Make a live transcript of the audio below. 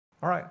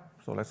All right,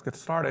 so let's get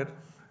started.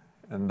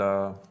 And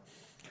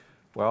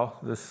well,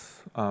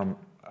 this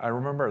I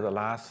remember the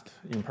last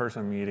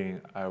in-person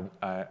meeting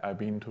I've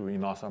been to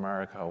in North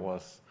America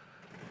was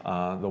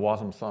the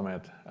Wasm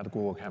Summit at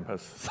Google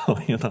campus. So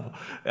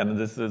and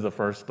this is the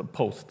first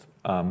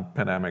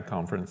post-pandemic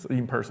conference,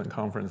 in-person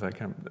conference I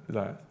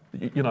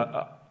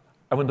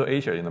went to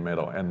Asia in the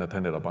middle and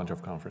attended a bunch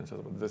of conferences,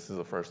 but this is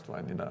the first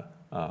one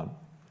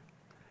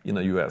in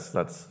the US.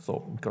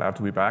 So glad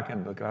to be back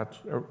and glad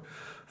to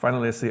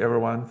finally see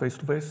everyone face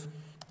to face.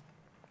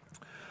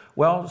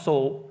 Well,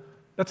 so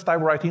let's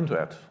dive right into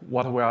it.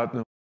 What we are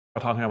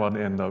talking about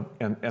in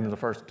the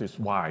first is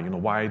why.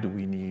 Why do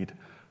we need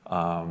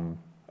why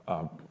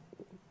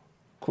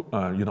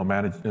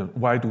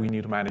do we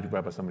need to manage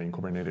WebAssembly in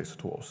Kubernetes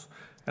tools?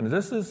 And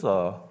this is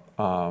a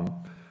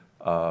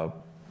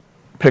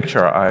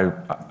picture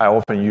I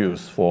often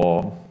use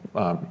for,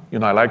 I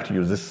like to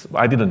use this.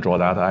 I didn't draw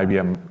that.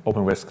 IBM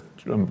OpenWhisk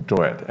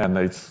drew it, and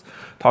it's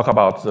talk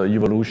about the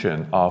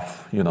evolution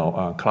of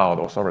cloud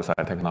or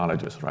server-side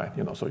technologies, right?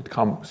 So it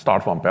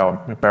start from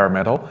bare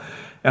metal,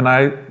 and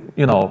I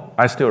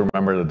still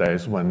remember the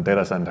days when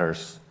data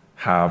centers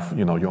have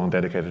your own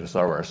dedicated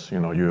servers. You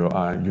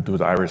do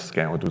the iris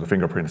scan or do the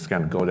fingerprint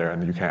scan, go there,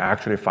 and you can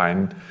actually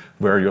find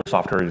where your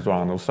software is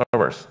on those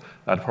servers.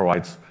 That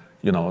provides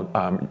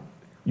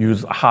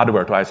use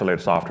hardware to isolate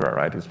software,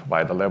 right? It's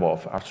provide a level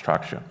of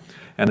abstraction.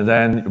 And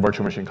then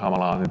virtual machine come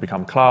along, it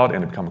become cloud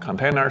and it become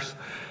containers.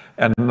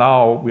 And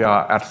now we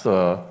are at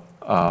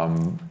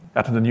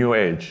the new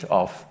age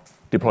of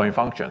deploying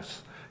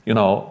functions.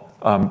 To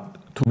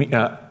me,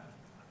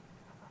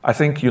 I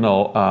think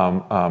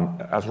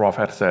as Rolf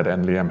had said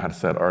and Liam had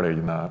said earlier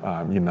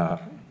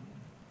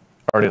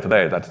earlier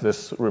today, that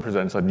this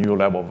represents a new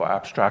level of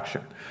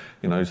abstraction.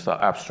 It's the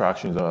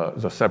abstraction,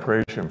 the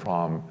separation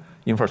from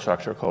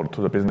infrastructure code to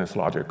the business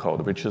logic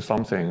code, which is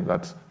something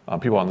that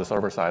people on the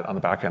server side, on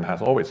the back end, has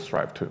always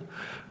strived to,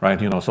 right?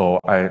 So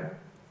I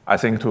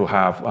think to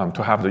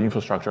have the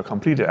infrastructure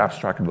completely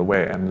abstracted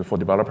away and for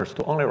developers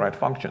to only write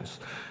functions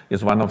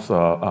is one of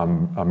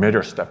the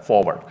major step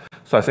forward.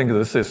 So I think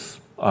this is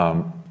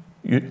one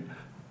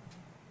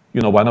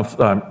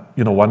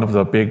of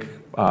the big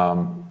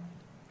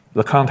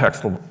the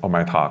context of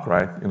my talk,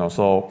 right?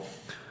 So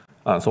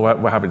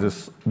we have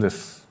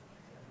this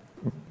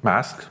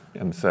mask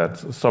and said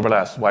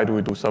serverless. Why do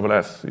we do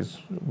serverless?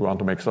 We want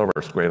to make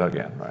servers great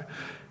again, right?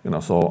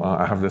 So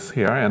I have this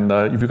here, and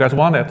if you guys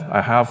want it, I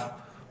have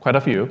quite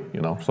a few.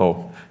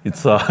 So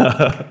it's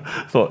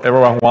so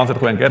everyone wants it,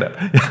 go and get it.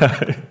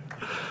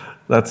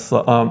 That's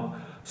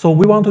so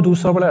we want to do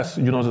serverless.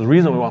 The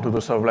reason we want to do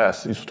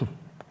serverless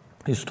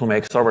is to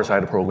make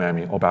server-side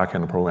programming or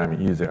back-end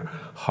programming easier.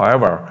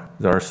 However,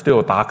 there are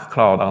still dark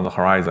cloud on the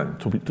horizon,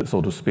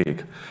 so to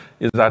speak.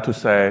 Is that to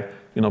say?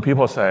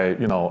 People say,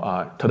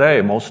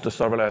 today most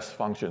serverless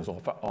functions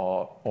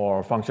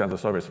or function as a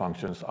service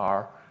functions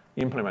are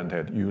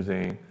implemented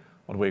using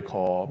what we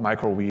call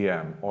micro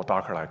VM or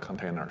Docker-like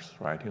containers,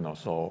 right?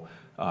 So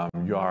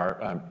you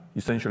are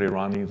essentially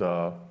running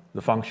the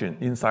function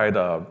inside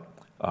an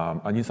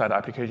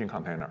application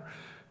container.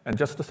 And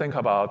just to think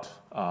about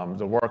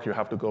the work you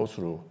have to go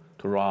through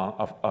to run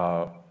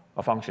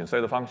a function.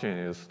 Say the function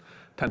is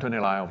 1020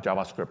 line of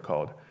JavaScript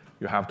code.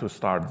 You have to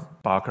start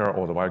Docker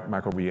or the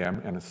micro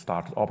VM and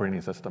start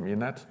operating system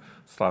in it,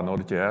 start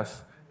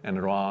Node.js,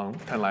 and run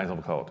 10 lines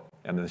of code,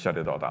 and then shut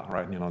it all down,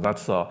 right?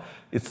 That's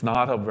it's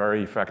not a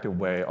very effective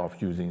way of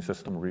using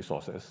system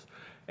resources.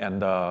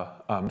 And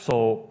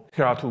so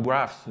here are two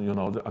graphs.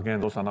 Again,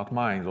 those are not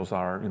mine. Those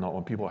are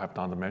when people have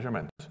done the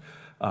measurement.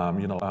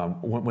 When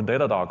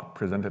Datadog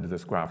presented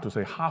this graph to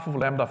say half of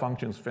Lambda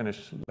functions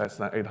finish less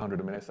than 800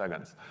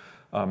 milliseconds,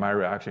 my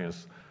reaction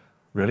is,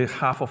 really,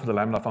 half of the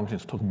Lambda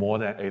functions took more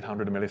than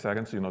 800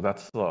 milliseconds.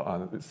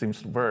 It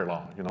seems very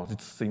long. It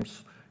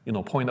seems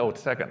 0.08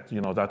 seconds.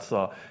 That's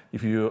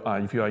if you are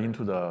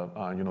into the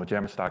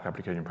Jamstack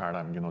application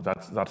paradigm.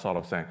 That's sort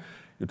of saying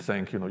you'd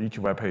think each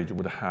web page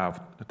would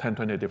have 10,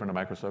 20 different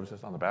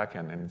microservices on the back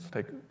end, and it's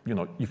take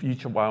if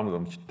each one of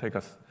them take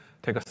a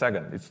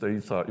second, it's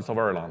a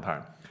very long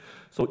time.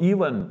 So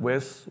even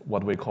with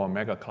what we call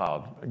mega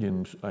cloud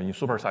in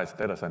supersized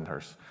data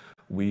centers,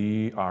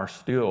 we are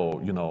still,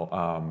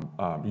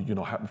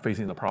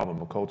 facing the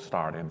problem of cold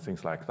start and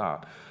things like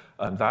that.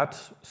 And that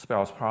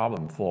spells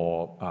problem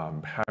for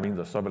having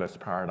the serverless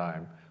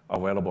paradigm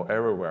available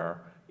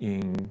everywhere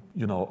in,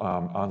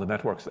 on the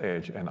network's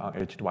edge and on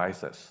edge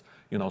devices.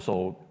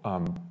 So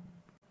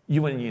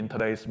even in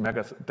today's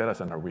mega data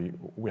center,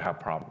 we have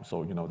problems.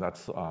 So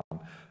that's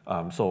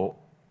so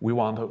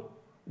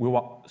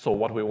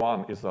what we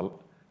want is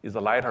a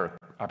lighter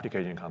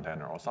application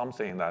container or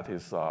something that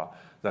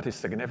is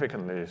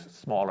significantly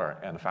smaller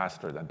and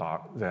faster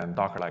than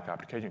Docker-like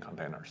application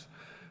containers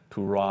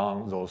to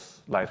run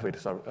those lightweight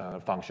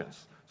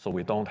functions. So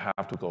we don't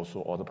have to go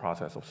through all the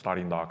process of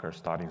starting Docker,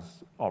 starting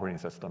operating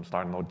system,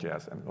 starting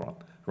Node.js, and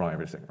run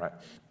everything, right?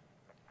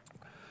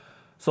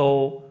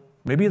 So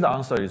maybe the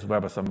answer is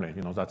WebAssembly.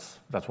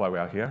 That's why we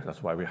are here.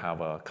 That's why we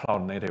have a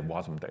cloud-native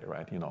Wasm Day,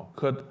 right?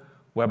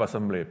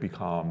 WebAssembly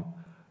become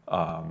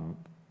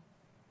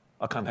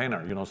a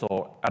container.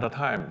 So at the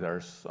time,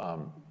 there's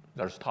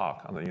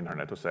talk on the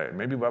internet to say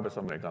maybe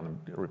WebAssembly is going to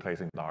be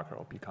replacing Docker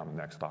or become the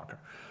next Docker.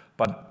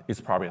 But it's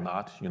probably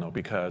not,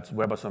 because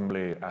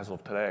WebAssembly as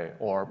of today,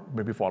 or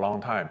maybe for a long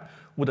time,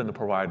 wouldn't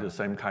provide the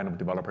same kind of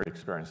developer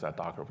experience that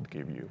Docker would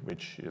give you,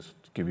 which is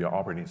give you an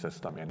operating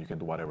system and you can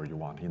do whatever you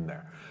want in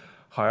there.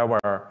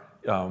 However,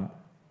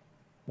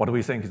 what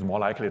we think is more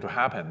likely to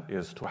happen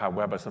is to have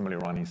WebAssembly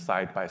running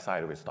side by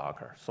side with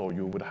Docker. So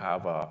you would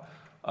have,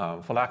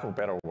 for lack of a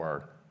better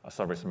word, a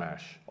service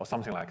mesh or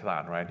something like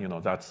that, right?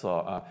 That's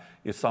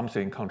is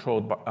something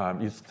controlled by,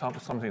 is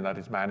something that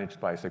is managed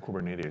by, say,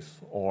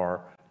 Kubernetes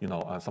or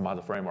some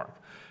other framework,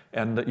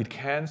 and it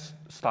can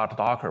start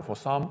Docker for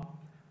some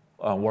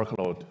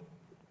workload,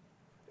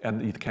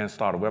 and it can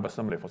start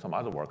WebAssembly for some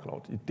other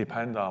workload. It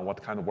depends on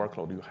what kind of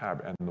workload you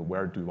have and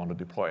where do you want to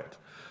deploy it.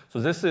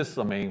 So this is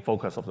the main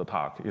focus of the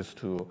talk, is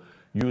to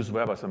use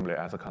WebAssembly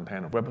as a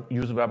container,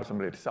 use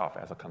WebAssembly itself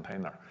as a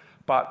container,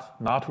 but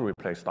not to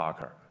replace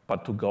Docker,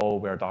 but to go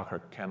where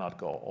Docker cannot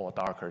go or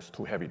Docker is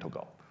too heavy to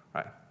go,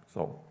 right?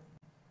 So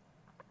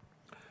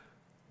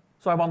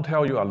I want to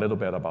tell you a little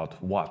bit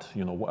about what,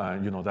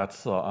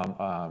 that's,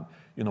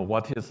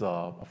 what is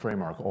a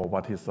framework or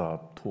what is a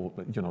tool.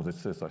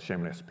 This is a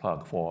shameless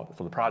plug for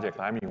the project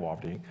I'm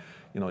involved in.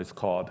 It's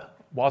called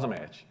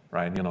WasmEdge,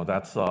 right?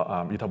 That's it's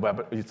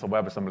a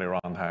WebAssembly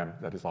runtime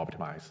that is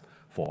optimized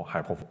for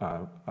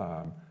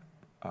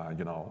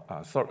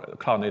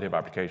cloud native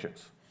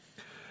applications.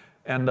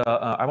 And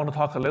I want to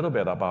talk a little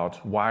bit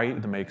about why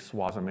it makes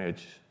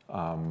WasmEdge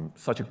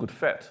such a good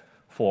fit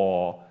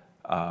for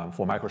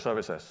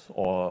microservices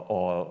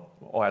or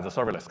as a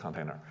serverless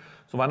container.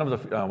 So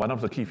one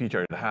of the key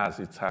features it has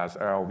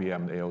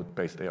LLVM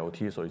based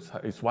AOT. So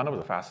it's one of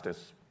the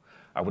fastest.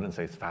 I wouldn't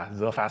say it's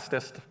the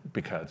fastest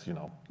because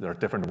there are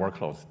different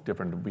workloads,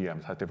 different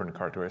VMs have different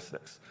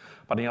characteristics.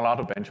 But in a lot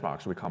of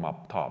benchmarks, we come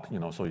up top.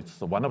 So it's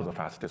one of the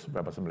fastest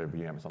WebAssembly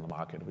VMs on the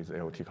market with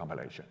AOT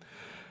compilation.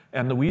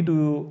 And we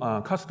do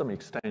custom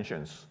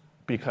extensions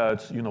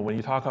because when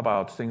you talk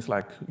about things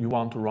like you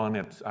want to run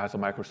it as a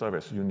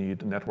microservice, you need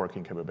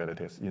networking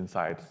capabilities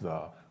inside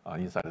the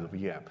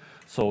VM.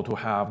 So to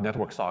have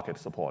network socket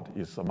support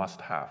is a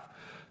must-have.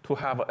 To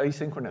have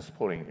asynchronous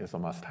pooling is a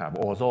must-have.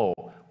 Although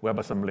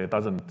WebAssembly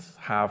doesn't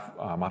have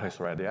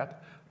multi-thread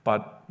yet,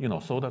 but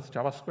so does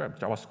JavaScript.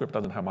 JavaScript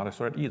doesn't have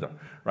multi-thread either,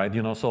 right?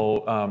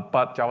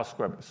 But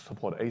JavaScript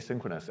support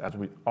asynchronous, as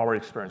our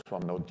experience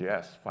from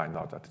Node.js find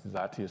out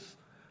that is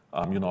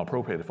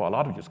appropriate for a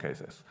lot of use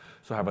cases.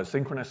 So have a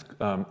synchronous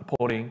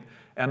polling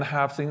and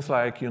have things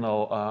like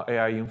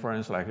AI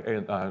inference, like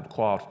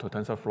co-out to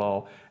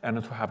TensorFlow,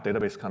 and to have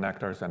database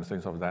connectors and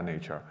things of that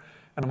nature.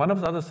 And one of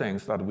the other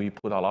things that we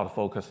put a lot of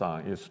focus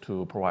on is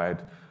to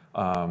provide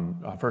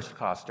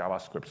first-class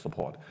JavaScript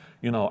support.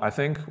 I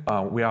think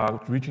we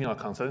are reaching a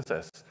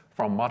consensus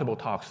from multiple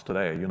talks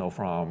today.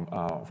 From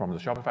the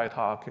Shopify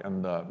talk,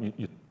 and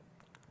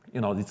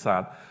it's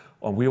that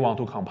we want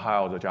to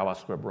compile the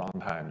JavaScript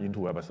runtime into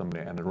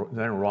WebAssembly and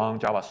then run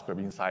JavaScript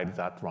inside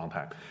that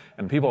runtime.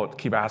 And people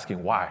keep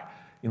asking why.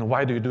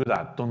 Why do you do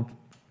that?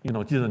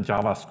 Isn't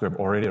JavaScript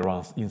already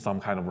runs in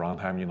some kind of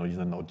runtime?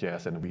 Isn't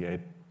Node.js and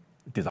V8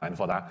 designed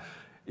for that?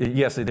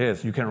 Yes, it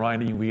is. You can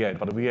run it in V8,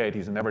 but V8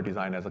 is never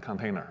designed as a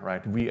container,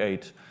 right?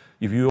 V8,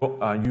 if you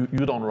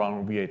don't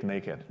run V8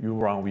 naked, you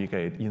run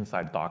V8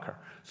 inside Docker.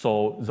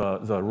 So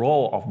the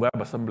role of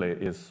WebAssembly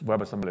is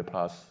WebAssembly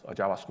plus a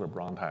JavaScript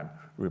runtime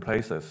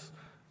replaces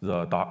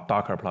the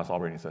Docker plus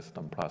operating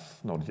system plus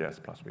Node.js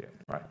plus V8,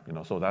 right?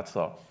 So that's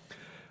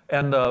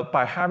and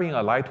by having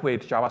a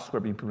lightweight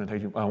JavaScript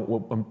implementation.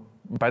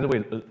 By the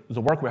way, the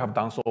work we have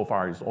done so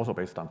far is also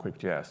based on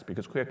Quick.js,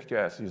 because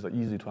Quick.js is an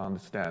easy to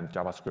understand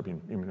JavaScript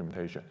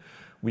implementation.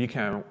 We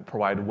can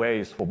provide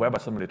ways for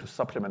WebAssembly to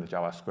supplement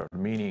JavaScript,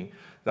 meaning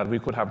that we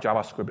could have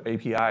JavaScript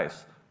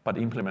APIs, but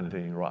implemented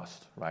in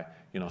Rust, right?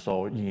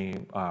 So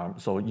in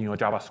your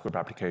JavaScript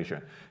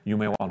application, you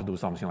may want to do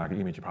something like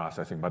image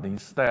processing, but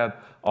instead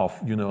of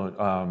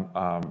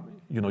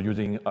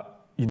using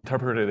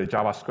interpreted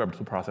JavaScript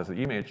to process the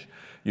image,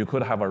 you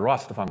could have a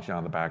Rust function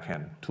on the back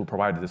end to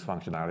provide this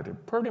functionality,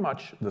 pretty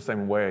much the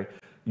same way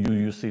you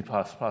use C++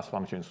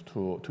 functions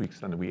to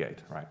extend V8,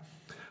 right?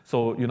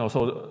 So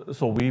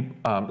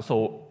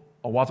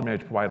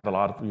WasmEdge provides a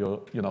lot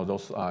of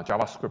those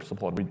JavaScript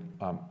support.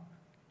 I'm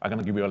going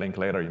to give you a link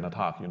later in the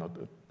talk, to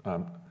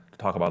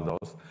talk about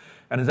those.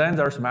 And then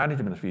there's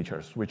management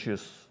features, which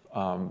is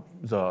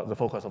the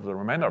focus of the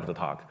remainder of the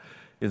talk,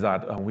 is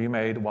that we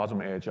made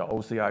WasmEdge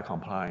OCI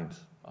compliant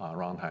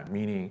runtime,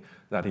 meaning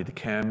that it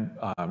can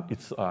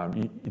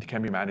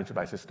be managed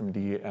by systemd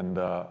and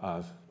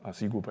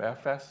C group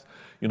FS.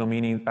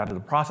 Meaning at the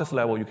process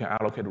level you can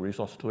allocate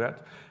resource to it.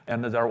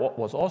 And there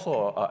was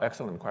also an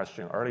excellent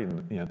question early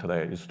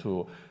today: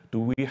 do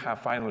we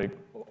have finally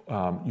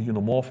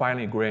more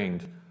finely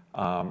grained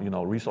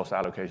resource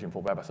allocation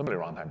for WebAssembly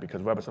runtime,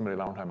 because WebAssembly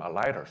runtime are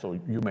lighter, so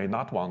you may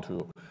not want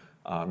to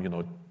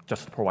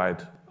just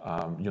provide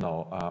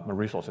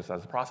resources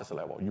at the process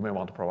level. You may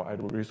want to provide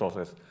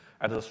resources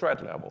at the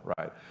thread level,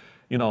 right?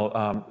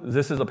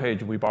 This is a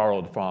page we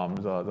borrowed from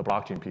the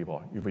blockchain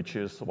people, which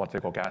is what they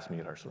call gas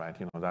meters, right?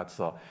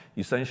 That's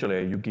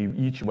essentially you give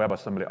each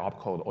WebAssembly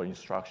opcode or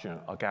instruction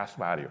a gas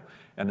value,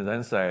 and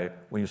then say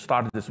when you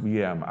start this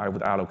VM, I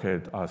would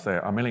allocate say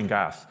 1 million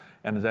gas,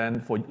 and then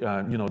for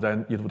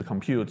then it would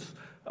compute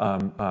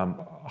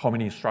how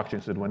many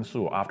instructions it went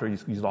through. After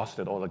it's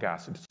exhausted all the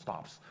gas, it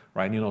stops,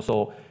 right?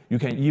 So you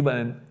can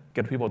even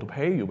get people to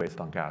pay you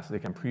based on gas. They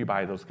can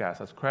pre-buy those gas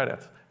as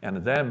credits,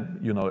 and then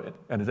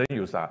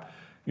use that.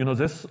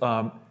 This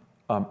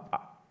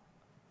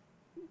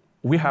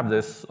we have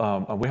this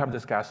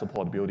gas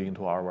support built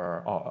into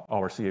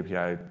our C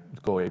API,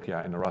 Go API,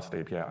 and the Rust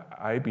API.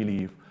 I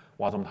believe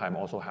WasmTime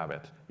also have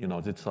it.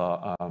 It's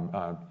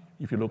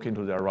if you look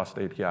into their Rust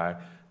API,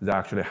 they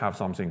actually have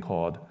something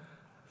called,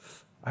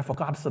 I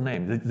forgot the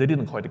name. They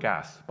didn't call it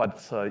gas, but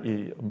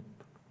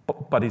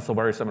it's a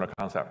very similar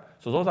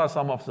concept. So those are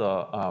some of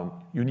the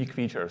unique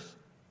features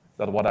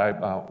that what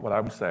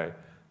I would say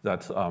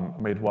that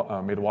made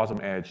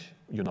WasmEdge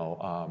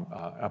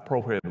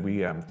appropriate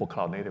VM for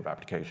cloud native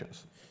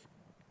applications.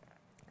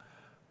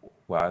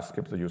 Well, I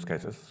skipped the use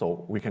cases,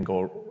 so we can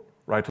go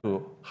right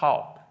to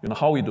how.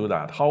 How we do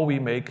that. How we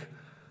make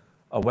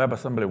a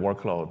WebAssembly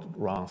workload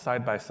run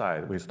side by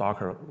side with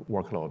Docker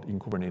workload in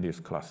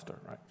Kubernetes cluster,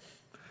 right?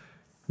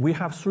 We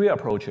have 3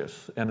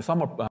 approaches, and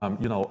some of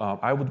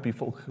I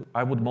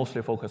would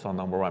mostly focus on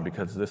number 1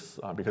 because this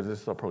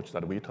is the approach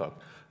that we took.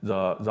 The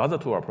other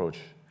 2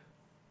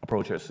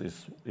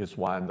 approaches is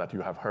one that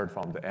you have heard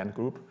from the Ant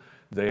group.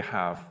 They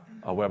have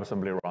a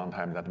WebAssembly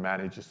runtime that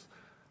manages,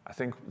 I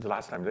think the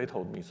last time they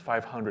told me, it's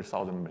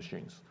 500,000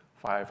 machines.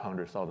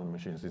 500,000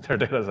 machines in their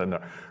data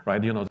center,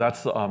 right?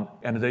 That's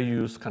and they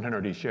use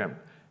container DShim.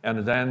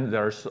 And then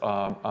there's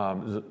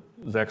the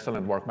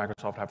excellent work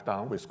Microsoft have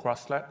done with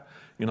Crosslet.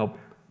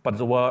 But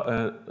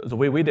the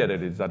way we did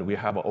it is that we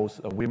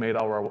made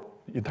our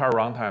entire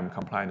runtime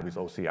compliant with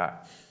OCI.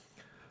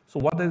 So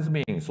what does it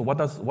mean? So what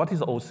is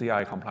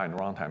OCI compliant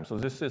runtime? So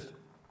this is,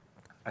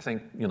 I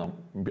think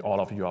all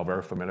of you are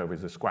very familiar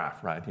with this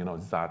graph, right?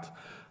 It's that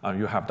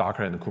you have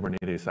Docker and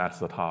Kubernetes at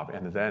the top,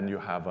 and then you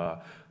have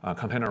a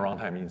container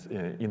runtime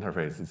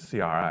interface, it's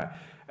CRI,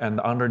 and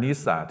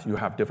underneath that you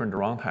have different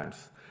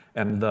runtimes,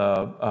 and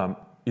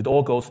it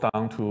all goes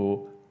down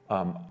to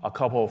a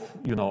couple of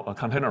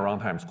container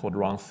runtimes called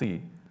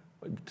runc,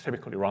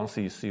 typically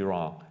runc,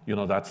 crun.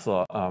 That's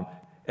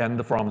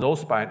and from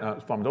those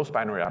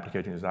binary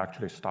applications, it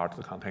actually starts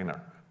the container,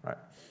 right?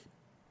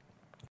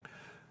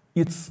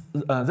 This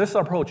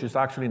approach is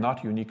actually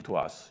not unique to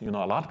us. A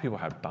lot of people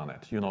have done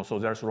it. So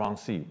there's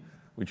runc,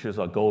 which is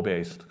a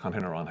Go-based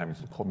container runtime.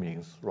 It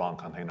means run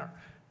container,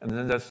 and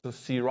then there's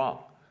crun,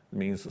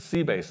 means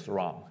C-based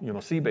run.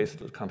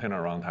 C-based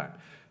container runtime,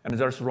 and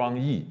there's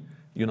runE.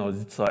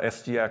 It's a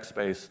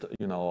SGX-based,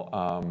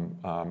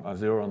 a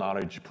zero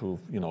knowledge proof,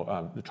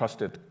 the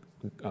trusted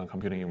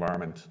computing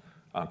environment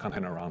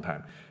container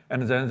runtime.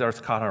 And then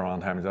there's Kata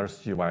runtime, there's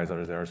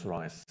gvisor, there's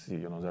runsc,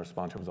 there's a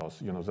bunch of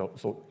those.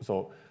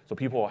 So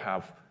people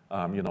have,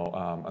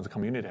 as a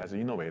community has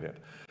innovated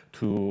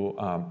to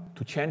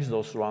change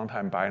those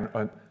runtimes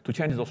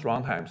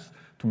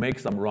to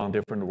make them run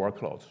different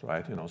workloads,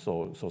 right?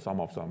 So some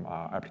of them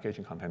are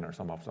application containers,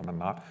 some of them are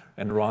not,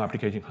 and run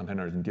application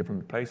containers in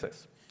different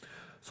places.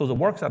 So the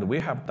work that we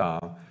have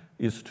done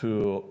is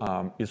to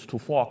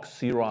fork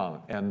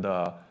crun, and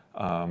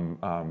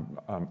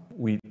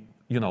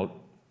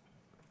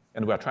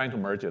and we are trying to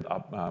merge it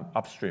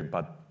upstream,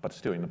 but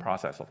still in the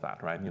process of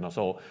that, right?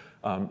 So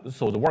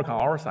the work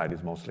on our side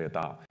is mostly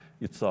done.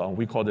 It's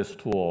we call this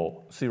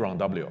tool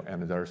crunw,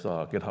 and there's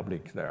a GitHub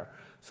link there.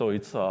 So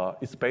it's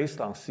based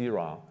on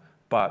crun,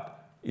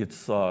 but it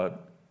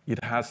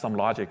has some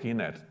logic in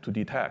it to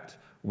detect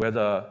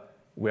whether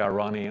we are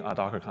running a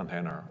Docker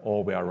container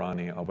or we are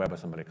running a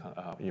WebAssembly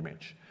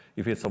image.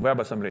 If it's a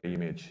WebAssembly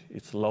image,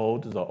 it's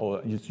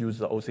use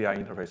the OCI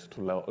interface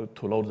to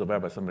load the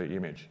WebAssembly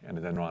image and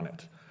then run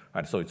it.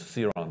 Right? So it's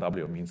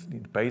crunw, means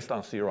it's based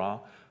on crun,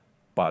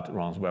 but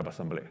runs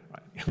WebAssembly.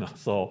 Right?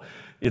 So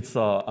it's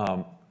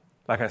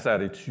like I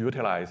said, it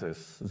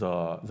utilizes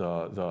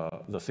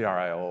the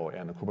CRI-O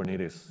and the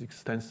Kubernetes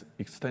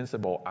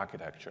extensible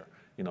architecture.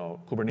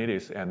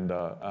 Kubernetes and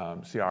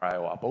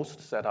CRI-O are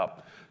both set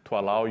up to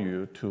allow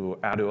you to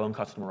add your own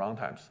custom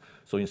runtimes.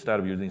 So instead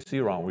of using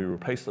crun, we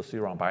replace the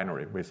crun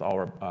binary with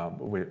our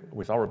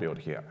build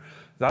here.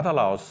 That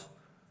allows,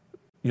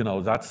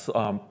 that's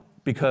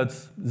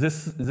because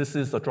this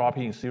is a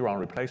drop-in crun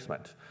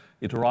replacement.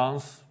 It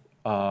runs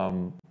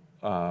Docker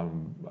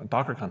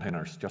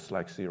containers just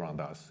like crun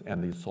does,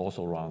 and it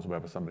also runs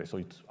WebAssembly. So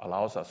it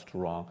allows us to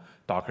run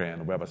Docker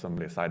and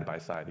WebAssembly side by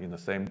side in the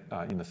same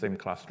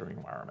clustering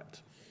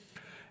environment.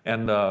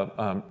 And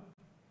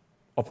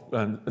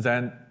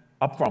then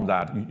up from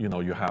that,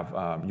 you have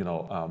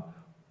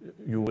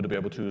you would be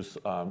able to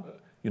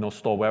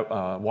store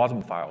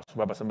WasM files,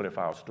 WebAssembly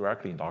files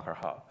directly in Docker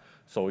Hub.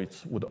 So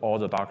all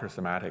the Docker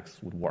semantics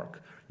would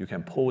work. You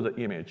can pull the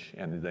image,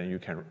 and then you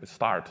can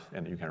start,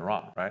 and you can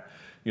run, right?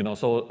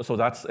 So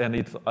that's, and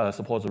it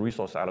supports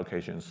resource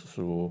allocations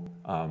through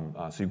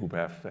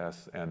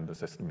cgroupfs and the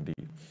systemd.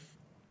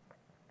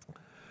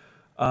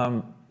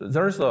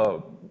 There's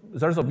a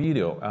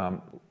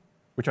video,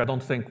 which I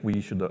don't think we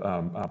should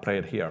play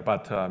it here,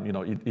 but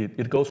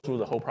it goes through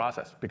the whole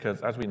process,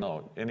 because as we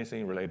know,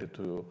 anything related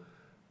to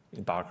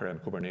Docker and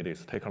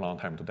Kubernetes take a long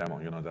time to demo.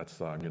 That's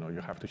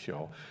you have to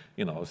show,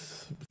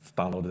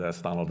 download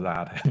this, download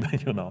that, and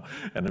then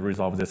and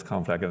resolve this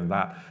conflict and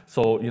that.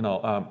 So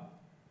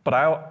but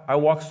I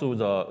walk through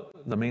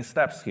the main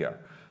steps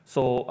here.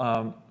 So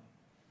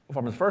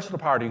from the first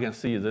part, you can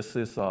see this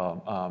is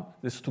to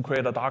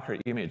create a Docker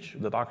image.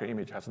 The Docker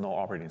image has no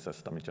operating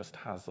system. It just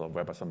has a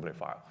WebAssembly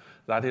file.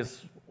 That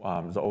is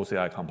the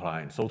OCI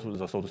compliant, so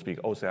to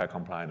speak, OCI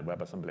compliant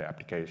WebAssembly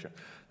application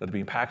that's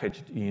being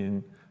packaged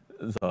in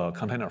the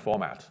container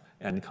format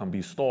and can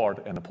be stored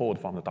and pulled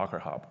from the Docker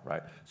Hub,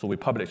 right? So we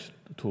publish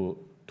to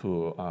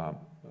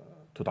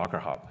Docker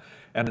Hub,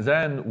 and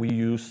then we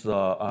use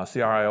the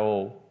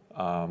CRI-O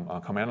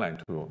command line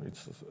tool.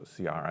 It's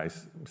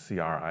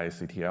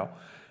CRI-CTL,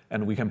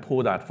 and we can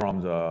pull that from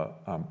the.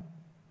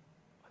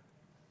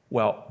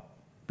 Well,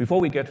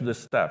 before we get to this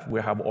step, we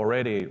have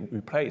already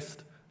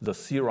replaced the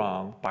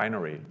crunw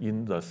binary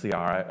in the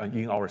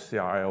in our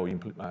CRI-O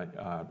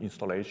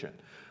installation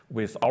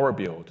with our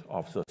build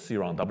of the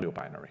crunw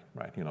binary,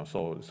 right?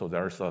 So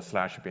there's a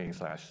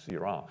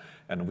 /bin/crunw,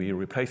 and we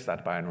replace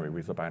that binary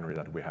with the binary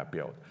that we have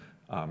built,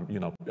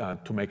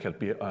 to make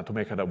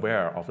it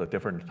aware of the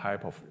different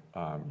type of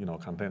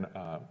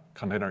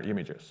container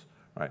images,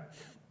 right?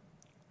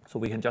 So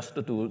we can just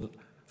do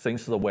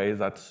things the way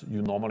that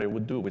you normally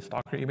would do with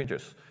Docker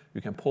images.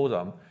 You can pull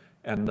them,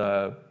 and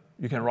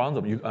you can run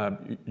them. You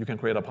can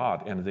create a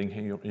pod, and then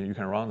you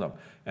can run them,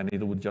 and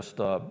it would just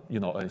start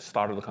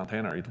the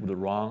container. It would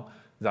run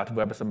that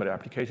WebAssembly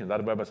application.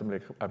 That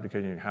WebAssembly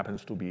application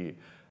happens to be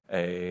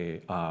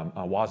a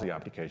WASI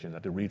application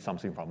that reads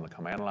something from the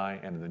command line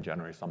and then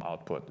generates some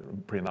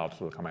output, print out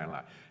to the command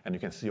line, and you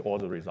can see all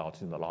the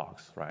results in the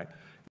logs, right?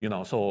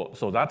 So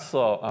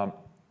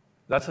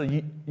that's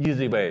an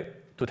easy way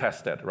to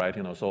test it, right?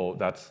 So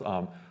that's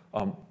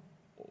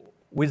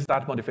with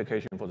that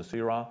modification for the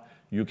crunw,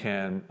 you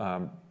can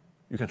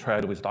try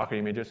it with Docker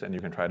images, and you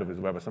can try it with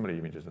WebAssembly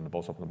images, and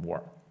both of them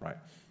work, right?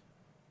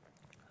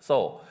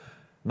 So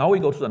now we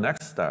go to the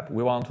next step.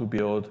 We want to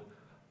build,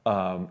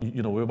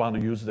 we want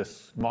to use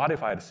this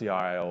modified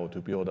CRI-O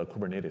to build a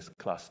Kubernetes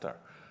cluster.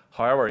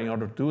 However, in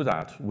order to do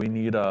that, we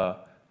need a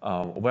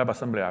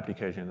WebAssembly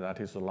application that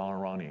is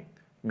long-running,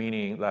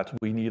 meaning that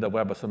we need a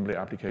WebAssembly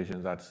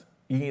application that's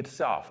in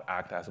itself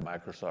act as a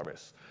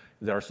microservice.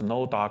 There's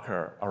no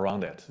Docker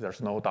around it.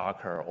 There's no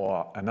Docker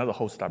or another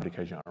host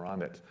application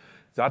around it.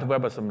 That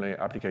WebAssembly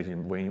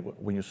application,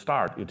 when you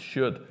start, it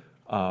should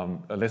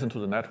listen to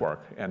the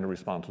network and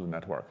respond to the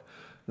network.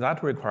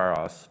 That requires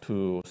us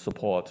to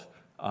support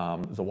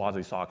the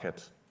WASI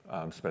socket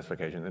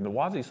specification. And the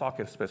WASI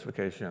socket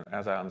specification,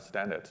 as I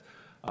understand it,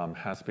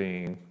 has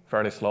been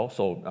fairly slow.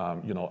 So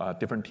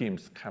different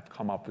teams have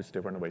come up with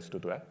different ways to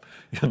do it.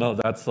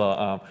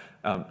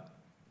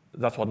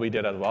 That's what we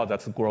did as well.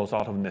 That grows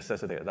out of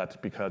necessity. That's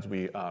because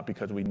we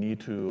need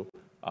to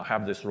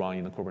have this run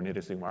in the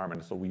Kubernetes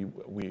environment. So we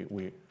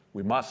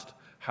must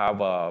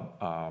have a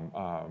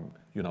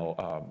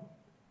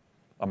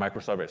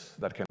microservice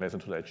that can listen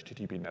to the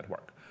HTTP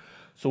network.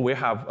 So we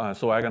have.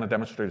 So I'm going to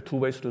demonstrate two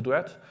ways to do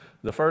it.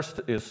 The first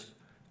is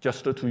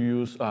just to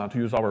use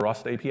our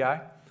Rust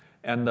API.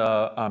 And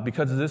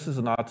because this is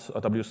not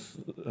a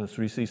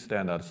W3C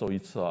standard, so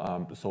it's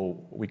so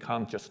we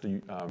can't just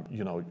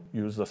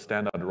use the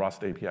standard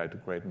Rust API to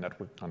create a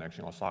network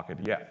connection or socket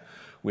yet.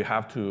 We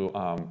have to,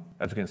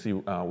 as you can see,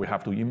 we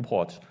have to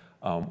import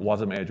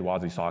WasmEdge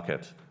WASI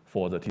socket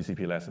for the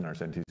TCP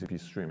listeners and TCP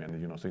stream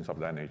and things of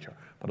that nature.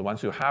 But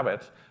once you have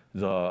it,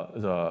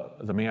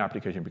 the main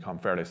application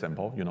becomes fairly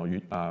simple.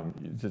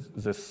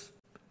 This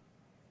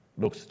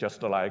looks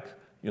just like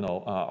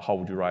how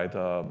would you write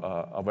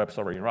a web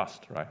server in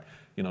Rust, right?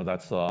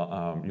 That's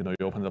you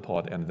open the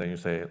port and then you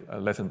say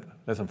listen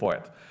for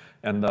it,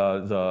 and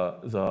the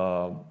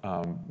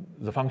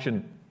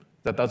function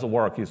that does the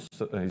work is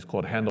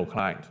called handle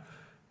client,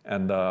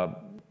 and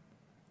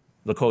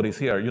the code is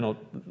here.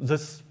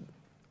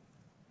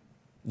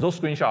 Those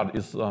screenshot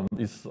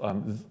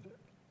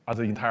are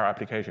the entire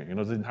application.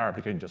 The entire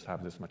application just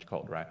have this much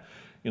code, right?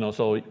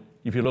 So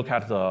if you look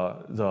at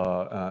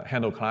the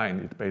handle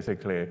client, it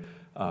basically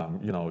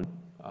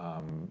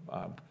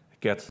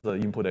gets the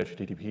input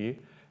HTTP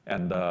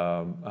and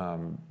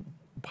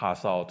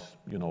pass out,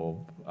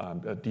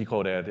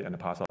 decode it and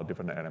pass out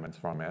different elements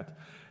from it,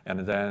 and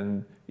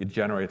then it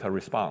generates a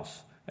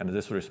response. And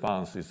this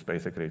response is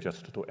basically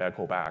just to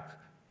echo back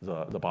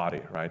the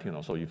body, right?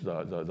 So if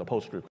the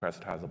post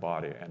request has a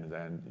body, and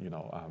then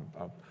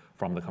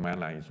from the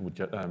command line,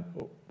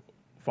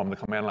 from the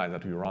command line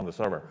that you run the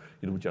server,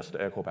 it would just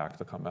echo back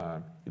the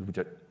it would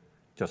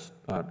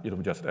it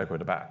will just echo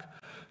it back.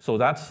 So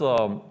that's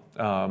a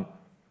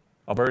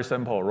very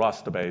simple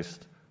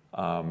Rust-based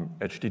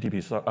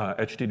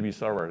HTTP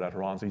server that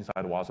runs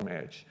inside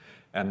WasmEdge,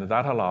 and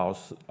that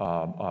allows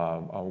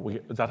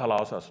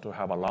us to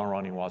have a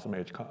long-running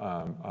WasmEdge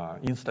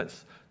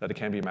instance that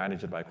can be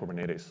managed by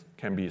Kubernetes,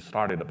 can be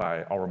started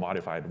by our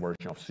modified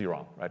version of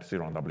crunw, right,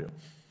 crunw.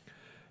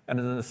 And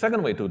then the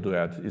second way to do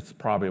it is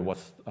probably what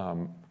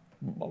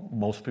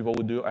most people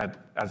would do,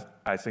 as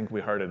I think we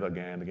heard it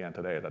again and again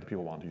today, that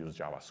people want to use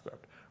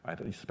JavaScript, right?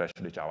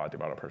 Especially Java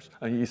developers,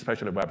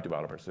 especially web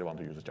developers, they want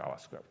to use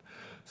JavaScript.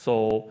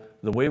 So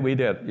the way we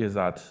did is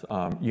that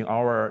in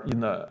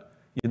the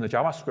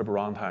JavaScript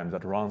runtime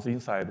that runs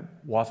inside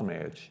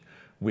WasmEdge,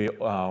 we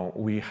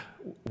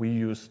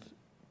used,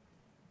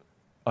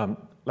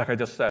 like I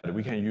just said,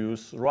 we can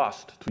use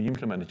Rust to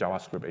implement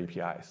JavaScript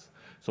APIs.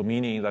 So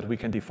meaning that we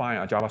can define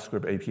a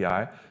JavaScript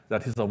API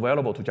that is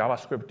available to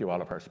JavaScript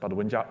developers, but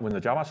when the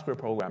JavaScript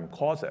program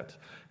calls it,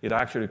 it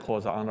actually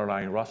calls the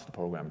underlying Rust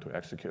program to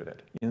execute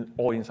it,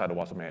 all inside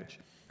WasmEdge,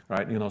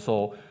 right?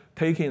 So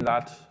taking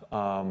that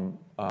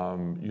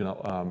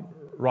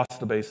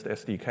Rust-based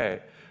SDK,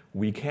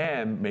 we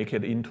can make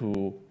it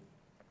into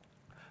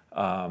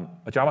a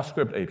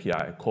JavaScript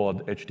API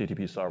called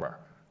HTTP server.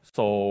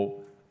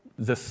 So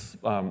this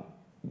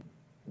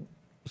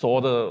So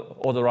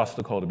all the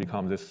Rust code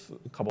becomes this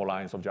couple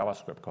lines of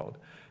JavaScript code,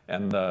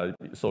 and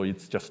so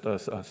it's just a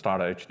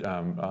start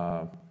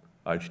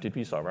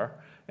HTTP server,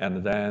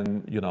 and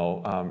then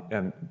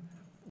and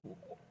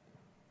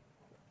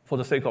for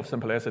the sake of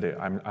simplicity,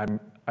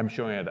 I'm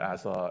showing it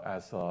as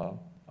a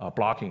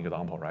blocking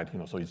example, right?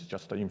 So it's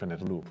just an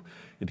infinite loop.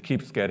 It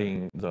keeps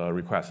getting the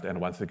request, and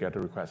once they get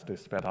the request, they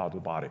spit out the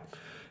body,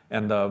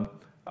 and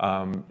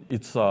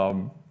it's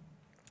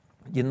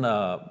in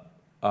the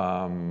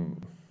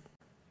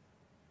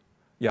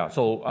yeah,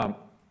 so,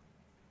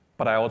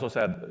 but I also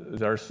said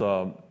there's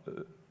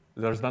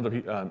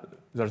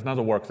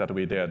another work that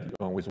we did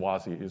with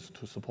WASI is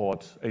to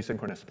support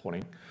asynchronous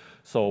pooling.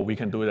 So we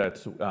can do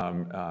that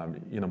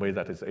in a way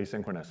that is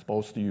asynchronous,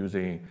 both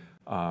using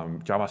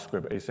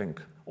JavaScript async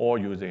or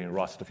using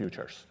Rust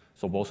features.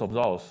 So both of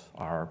those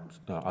are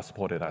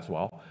supported as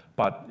well.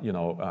 But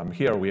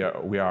here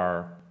we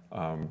are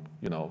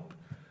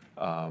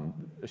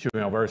showing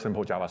a very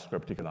simple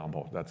JavaScript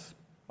example. That's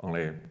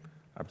only,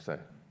 I would say,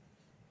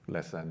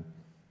 less than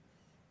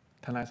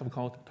 10 lines of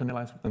code, 10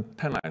 lines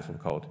of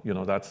code.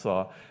 That's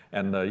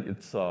and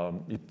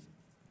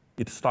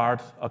it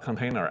starts a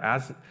container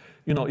as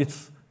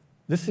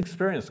this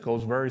experience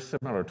goes very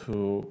similar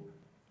to.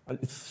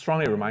 It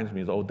strongly reminds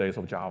me of the old days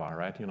of Java,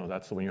 right?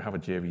 That's when you have a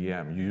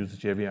JVM. You use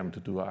JVM to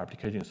do an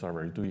application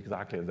server. You do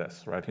exactly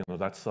this, right?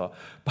 That's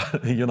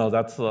but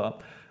that's well.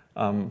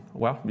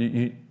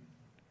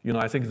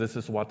 I think this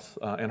is what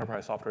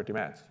enterprise software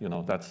demands.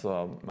 That's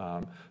so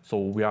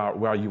we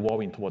are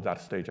evolving toward that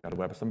stage at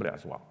WebAssembly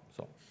as well.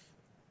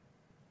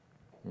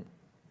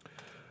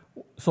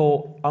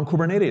 So on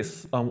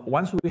Kubernetes,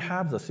 once we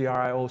have the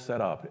CRI-O set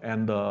up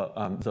and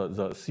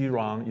the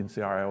crun in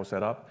CRI-O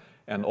set up,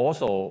 and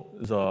also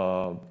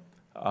the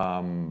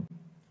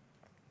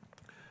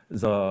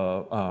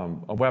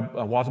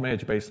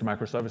WasmEdge based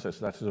microservices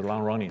that's the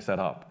long running set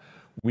up,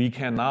 we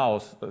can now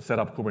set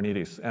up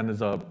Kubernetes, and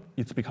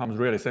it becomes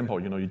really simple.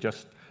 You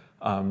just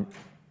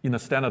in a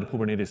standard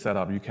Kubernetes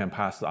setup, you can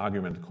pass the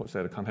argument,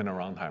 say the container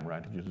runtime,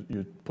 right?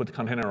 You put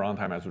container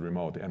runtime as a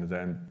remote, and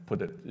then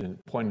point it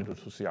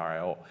to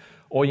CRI-O.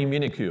 Or in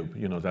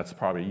Minikube, that's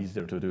probably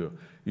easier to do.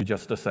 You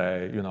just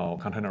say,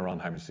 container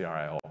runtime is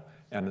CRI-O,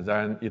 and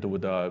then it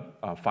would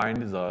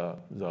find the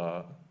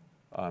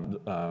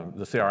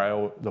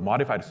CRI-O, the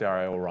modified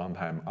CRI-O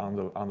runtime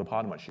on the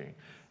pod machine,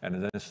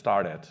 and then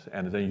start it,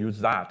 and then use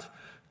that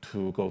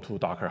to go to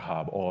Docker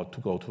Hub or to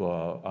go to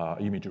a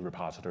image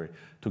repository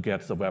to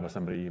get the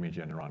WebAssembly image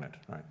and run it,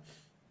 right?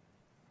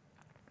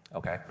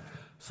 Okay,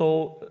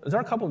 so there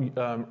are a couple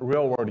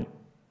real world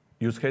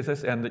use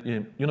cases, and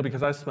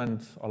because I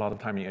spent a lot of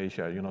time in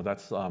Asia,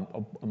 that's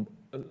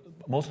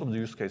most of the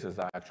use cases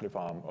are actually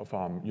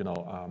from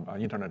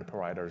internet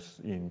providers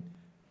in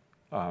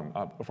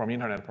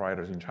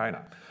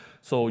China.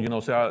 So they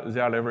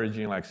are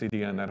leveraging like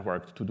CDN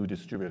network to do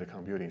distributed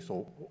computing.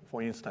 So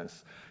for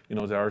instance,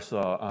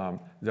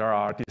 there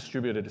are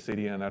distributed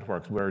CDN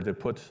networks where they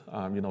put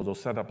those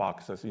set-top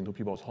boxes into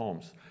people's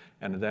homes,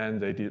 and then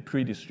they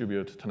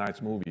pre-distribute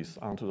tonight's movies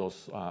onto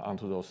those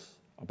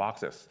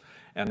boxes,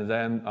 and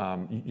then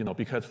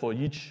because for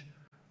each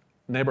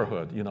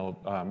neighborhood,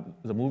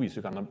 the movies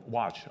you're gonna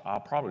watch are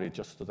probably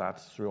just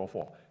that 3 or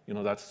 4.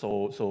 That's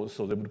so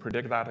they would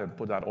predict that and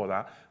put that on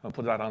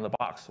the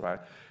box, right?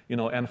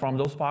 And from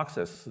those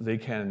boxes, they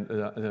can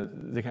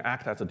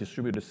act as a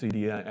distributed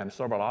CDN and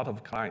serve a lot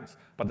of clients.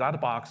 But that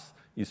box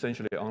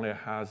essentially only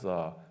has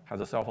a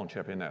cell phone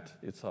chip in it.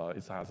 It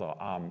has a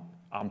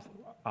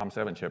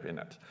ARM7 chip in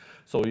it.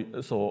 So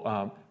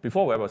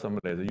before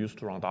WebAssembly, they used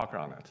to run Docker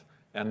on it,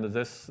 and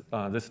this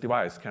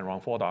device can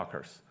run 4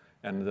 Dockers.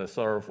 and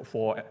serve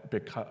for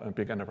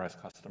big enterprise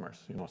customers,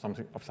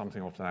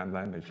 something of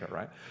that nature,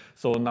 right?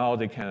 So now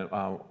they can,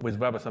 with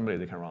WebAssembly,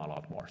 they can run a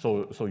lot more.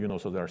 So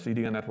there's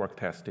CDN network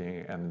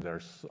testing, and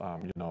there's,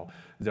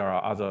 there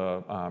are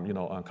other,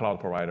 cloud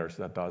providers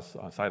that does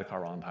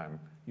sidecar runtime,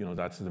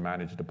 that's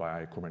managed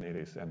by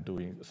Kubernetes and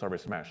doing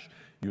service mesh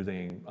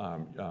using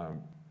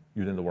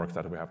the work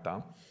that we have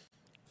done.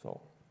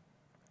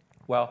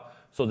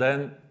 So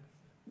then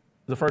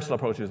the first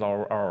approach is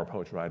our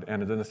approach, right?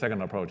 And then the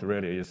second approach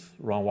really is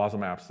run WASM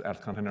apps as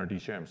container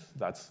DGMs.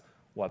 That's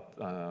what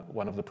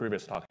one of the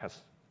previous talk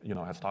has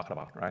talked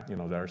about, right?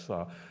 There's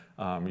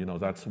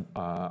that's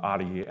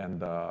Ali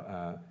and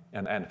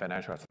Ant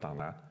Financial has done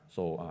that.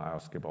 So I'll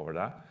skip over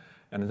that.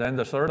 And then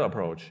the third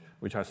approach,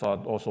 which I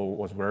thought also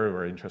was very,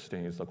 very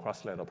interesting, is the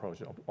cross-led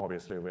approach.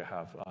 Obviously, we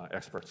have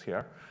experts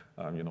here,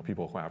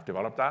 people who have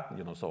developed that,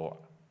 so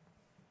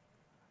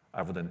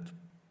I wouldn't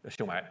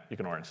show my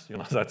ignorance.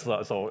 That's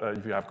so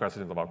if you have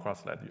questions about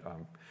cross-led,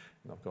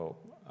 go.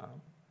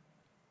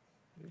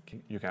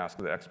 You can ask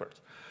the experts.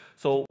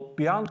 So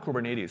beyond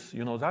Kubernetes,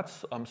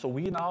 that's so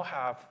we now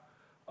have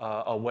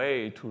a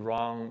way to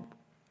run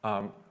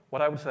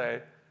what I would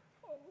say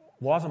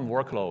WASM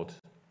workload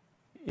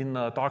in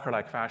a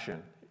Docker-like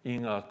fashion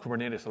in a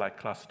Kubernetes-like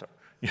cluster.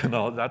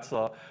 That's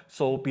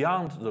so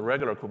beyond the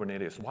regular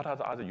Kubernetes. What are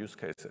the other use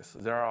cases?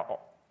 There are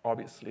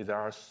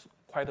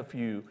quite a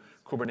few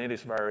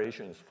Kubernetes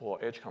variations for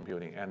edge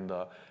computing, and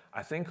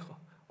I think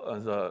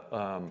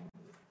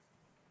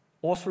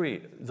all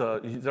three,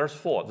 there's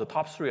four. The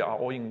top three are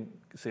all in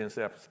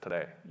CNCF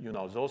today.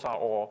 Those are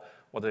all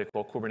what they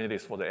call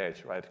Kubernetes for the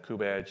edge, right?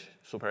 KubeEdge,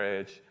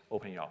 SuperEdge,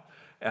 OpenYAW,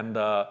 and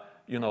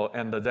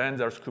and then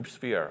there's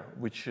KubeSphere,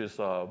 which is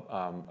a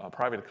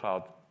private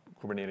cloud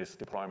Kubernetes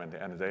deployment,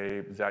 and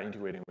they are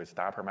integrating with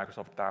Dapr,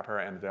 Microsoft Dapr,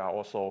 and they are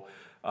also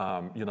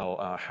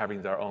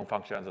having their own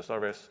function as a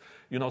service.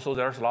 So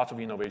there's lots of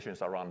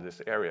innovations around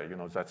this area.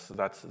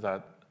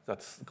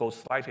 That goes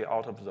slightly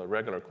out of the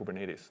regular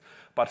Kubernetes,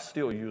 but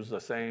still use the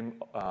same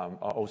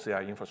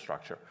OCI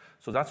infrastructure.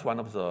 So that's one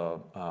of the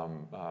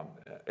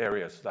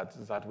areas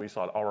that we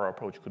thought our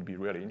approach could be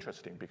really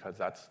interesting, because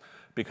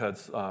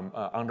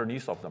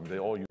underneath of them, they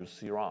all use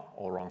CRUN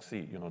or runc.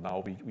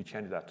 Now we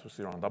changed that to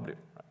CRUNW. Right?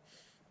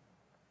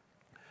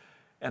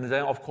 And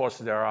then, of course,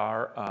 there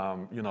are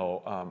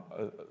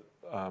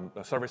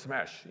service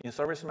mesh. In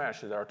service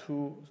mesh, there are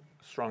two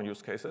strong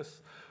use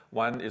cases.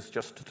 One is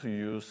just to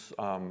use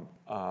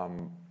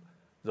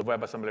the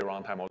WebAssembly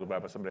runtime or the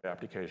WebAssembly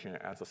application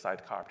as a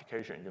sidecar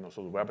application.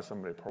 So the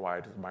WebAssembly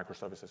provides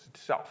microservices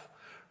itself,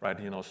 right?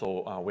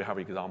 So we have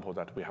an example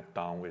that we have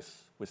done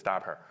with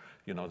Dapr.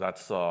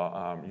 That's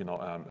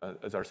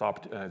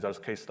there's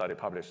a case study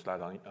published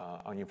that on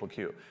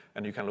InfoQ,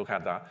 and you can look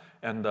at that.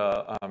 And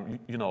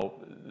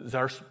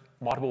there's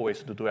multiple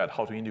ways to do it.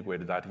 How to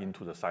integrate that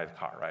into the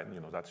sidecar, right?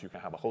 That's you can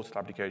have a host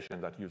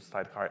application that uses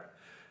sidecar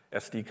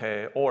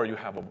SDK, or you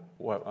have a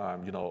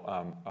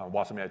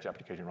WasmEdge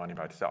application running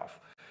by itself.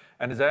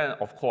 And then,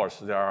 of course,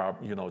 there are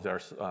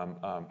there's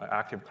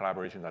active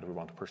collaboration that we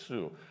want to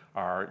pursue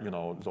are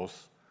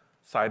those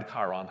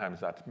sidecar runtimes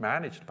that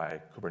managed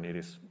by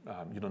Kubernetes,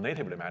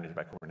 natively managed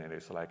by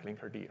Kubernetes, like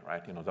Linkerd,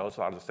 right? Those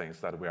are the things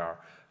that we are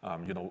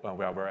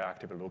we are very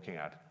actively looking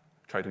at,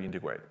 try to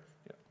integrate.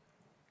 Yeah.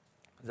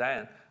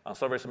 Then on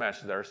service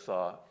mesh, there's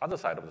other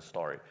side of the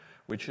story,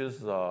 which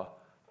is the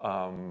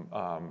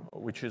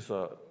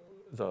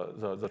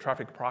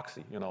traffic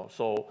proxy.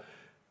 So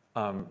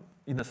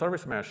in the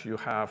service mesh, you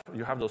have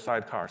those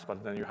sidecars,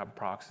 but then you have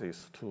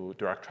proxies to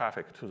direct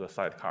traffic to the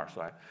sidecars,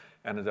 right?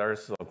 And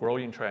there's a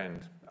growing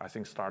trend, I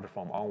think, started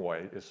from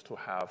Envoy, is to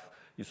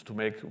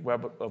make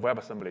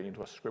WebAssembly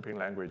into a scripting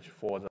language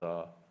for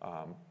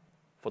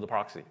the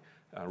proxy,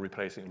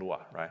 replacing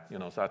Lua, right?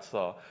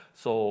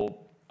 So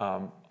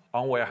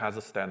Envoy has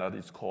a standard.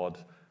 It's called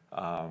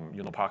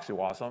Proxy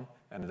WASM,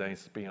 and then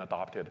it's being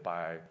adopted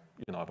by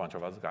a bunch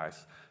of other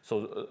guys.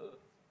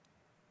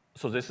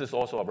 So this is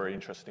also a very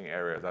interesting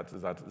area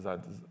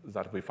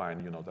that we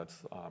find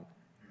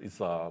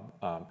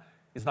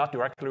it's not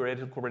directly related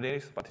to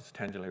Kubernetes, but it's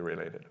tangentially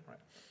related, right?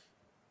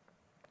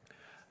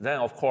 Then,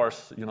 of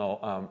course,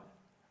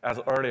 as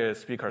earlier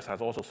speakers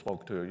has also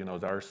spoke to,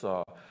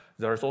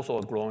 there's also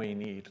a growing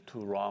need to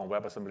run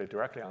WebAssembly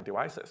directly on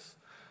devices.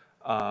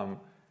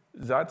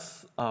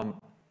 That's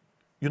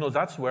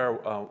where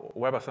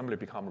WebAssembly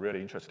become really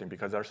interesting,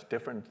 because there's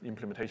different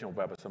implementation of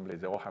WebAssembly.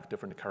 They all have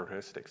different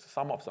characteristics.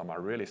 Some of them are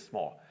really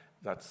small.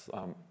 That's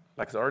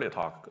like the earlier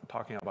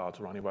talking about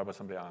running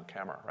WebAssembly on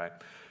camera, right?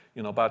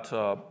 But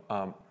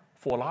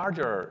for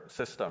larger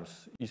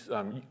systems,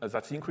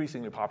 that's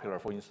increasingly popular.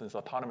 For instance,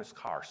 autonomous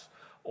cars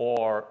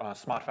or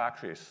smart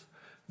factories.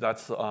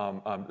 That's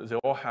they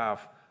all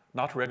have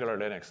not regular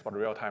Linux, but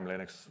real-time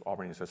Linux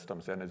operating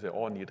systems, and they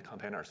all need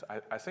containers.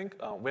 I think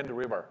Wind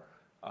River,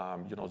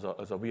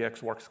 the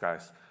VxWorks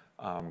guys,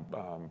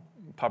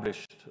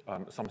 published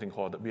something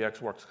called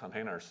VxWorks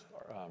containers,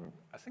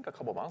 I think a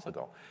couple months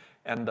ago.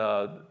 And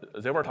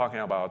they were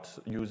talking about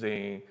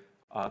using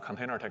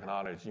container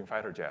technology in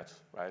fighter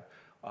jets, right?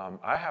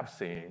 I have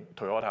seen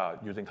Toyota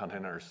using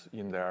containers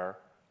in their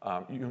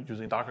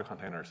using Docker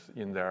containers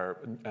in their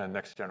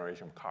next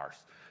generation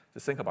cars.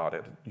 Just think about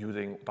it,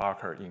 using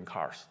Docker in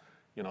cars.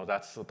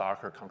 That's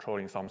Docker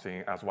controlling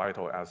something as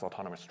vital as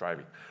autonomous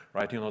driving,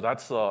 right?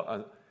 That's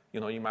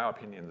in my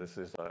opinion, this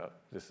is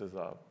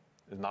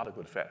not a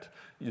good fit.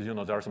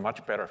 There's a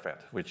much better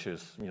fit, which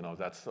is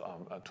that's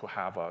to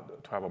have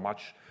a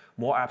much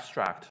more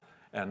abstract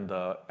and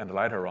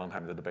lighter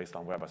runtime that based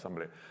on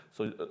WebAssembly.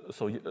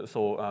 So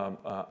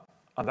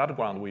on that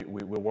ground, we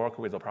work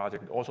with a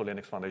project, also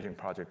Linux Foundation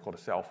project called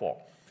Cell4,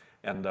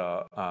 and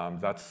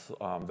that's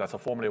a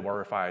formally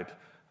verified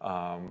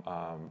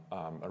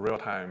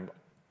real-time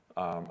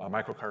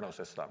microkernel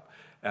system,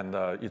 and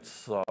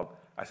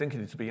I think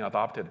it's being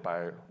adopted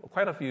by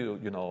quite a few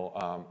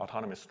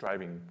autonomous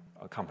driving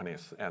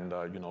companies and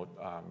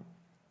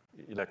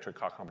electric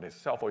car companies.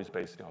 Cell4 is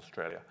based in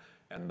Australia,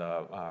 and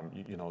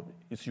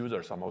its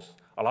users a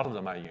lot of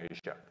them are in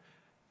Asia,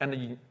 and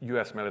the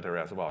U.S. military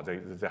as well. They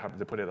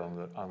put it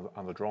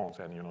on the drones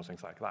and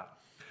things like that.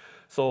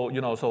 So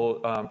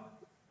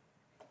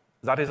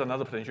that is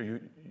another potential. Yeah,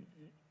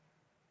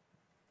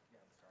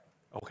 sorry.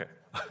 Okay.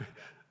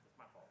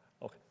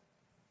 Okay.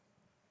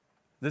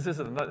 This is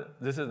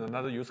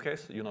another use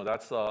case.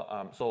 That's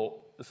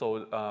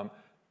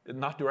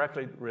not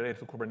directly related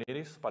to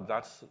Kubernetes, but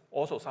that's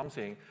also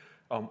something.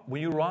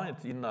 When you run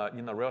it in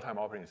a real-time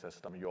operating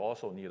system, you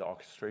also need an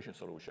orchestration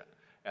solution.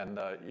 And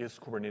is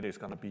Kubernetes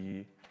going to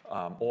be,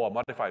 or a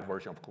modified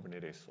version of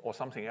Kubernetes, or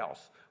something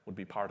else would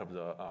be part of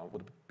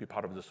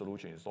the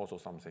solution? It's also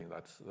something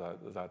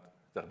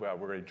that we are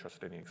very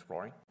interested in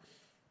exploring.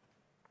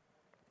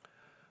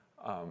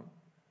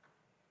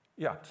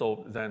 Yeah.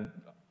 So then,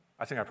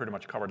 I think I pretty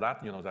much covered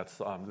that. That's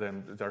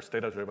then there's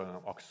data-driven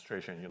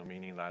orchestration.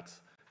 Meaning that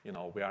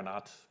we are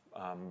not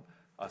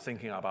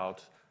thinking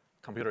about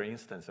computer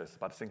instances,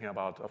 but thinking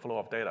about a flow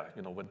of data.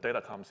 When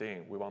data comes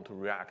in, we want to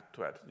react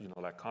to it.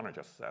 Like Connor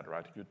just said,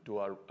 right? You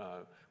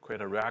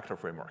create a reactor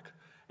framework,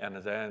 and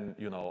then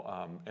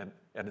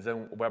and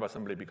then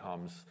WebAssembly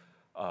becomes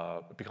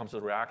a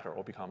reactor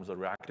or becomes a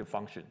reactive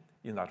function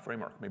in that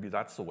framework. Maybe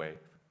that's the way.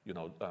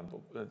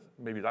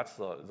 Maybe that's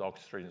the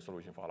orchestration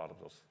solution for a lot of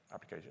those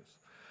applications.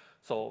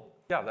 So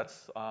yeah,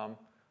 that's. I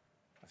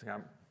think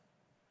I'm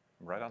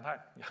right on time.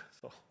 Yeah.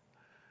 So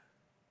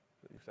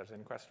if there's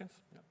any questions,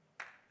 yeah.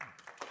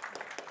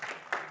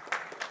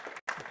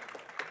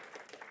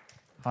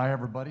 Hi,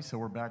 everybody. So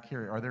we're back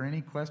here. Are there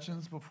any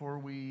questions before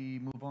we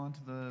move on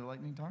to the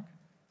lightning talk?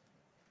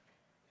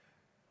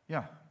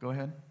 Yeah, go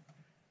ahead.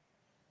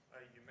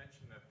 You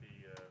mentioned that the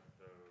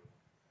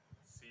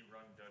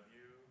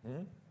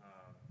crunw,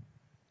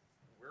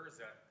 where is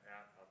that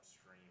at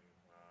upstream?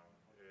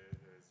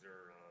 Is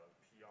there a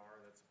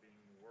PR that's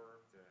being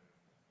worked? And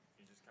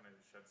can you just kind of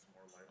shed some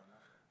more light on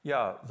that?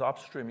 Yeah, the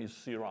upstream is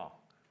CRI-O.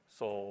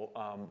 So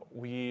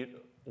we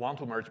want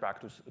to merge back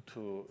to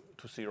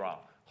CRI-O.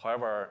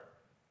 However,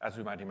 as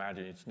you might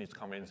imagine, it needs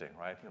convincing,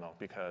 right?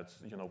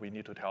 Because we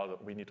need to tell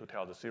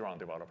the CRI-O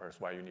developers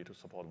why you need to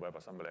support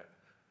WebAssembly,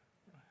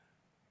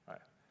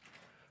 right?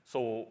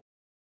 So,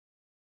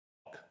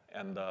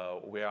 and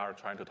we are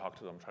trying to talk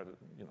to them.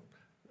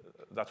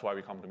 That's why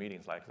we come to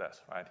meetings like this,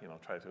 right?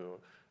 Try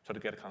to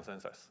get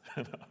consensus.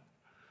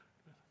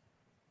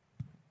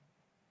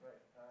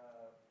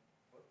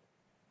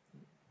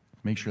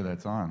 Make sure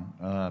that's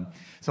on.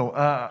 So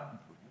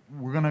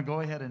we're going to go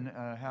ahead and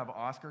have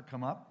Oscar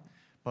come up.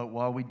 But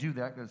while we do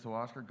that, so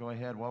Oscar, go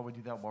ahead. While we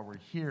do that, while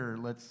we're here,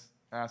 let's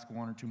ask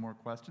one or two more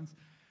questions.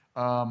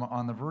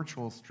 On the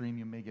virtual stream,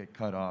 you may get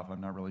cut off.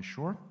 I'm not really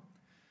sure.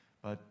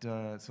 But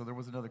so there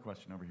was another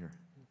question over here.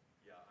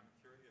 Yeah, I'm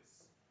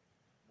curious,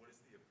 what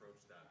is the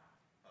approach that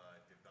a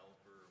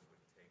developer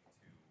would take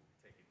to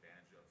take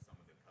advantage of some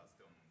of the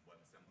custom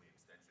WebAssembly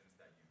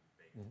extensions that you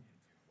bake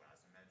into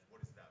WasmEdge?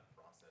 What does that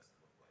process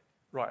look like?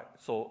 Right.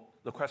 So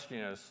the question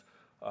is,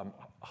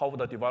 how would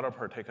the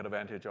developer take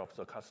advantage of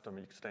the custom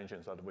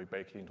extensions that we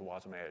baked into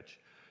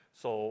WasmEdge?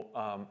 So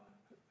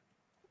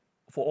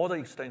for all the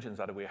extensions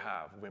that we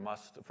have, we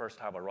must first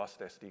have a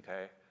Rust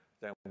SDK.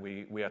 Then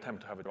we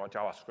attempt to have a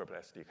JavaScript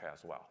SDK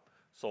as well.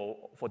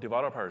 So for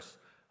developers,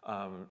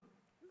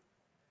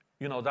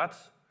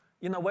 that's,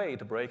 in a way,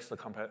 it breaks the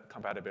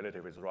compatibility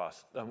with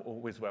Rust,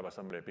 with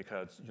WebAssembly,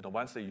 because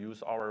once they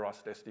use our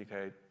Rust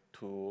SDK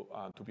to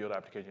build an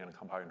application and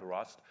compile into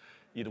Rust,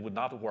 it would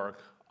not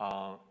work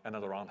on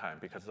another runtime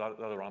because that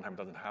other runtime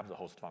doesn't have the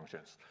host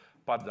functions.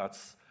 But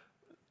that's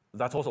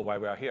also why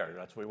we are here.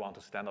 That's we want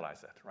to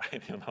standardize it,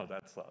 right?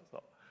 That's so.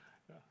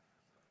 Yeah.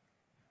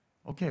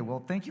 Okay. Well,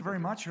 thank you very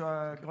much.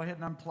 Go ahead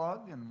and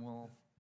unplug, and we'll.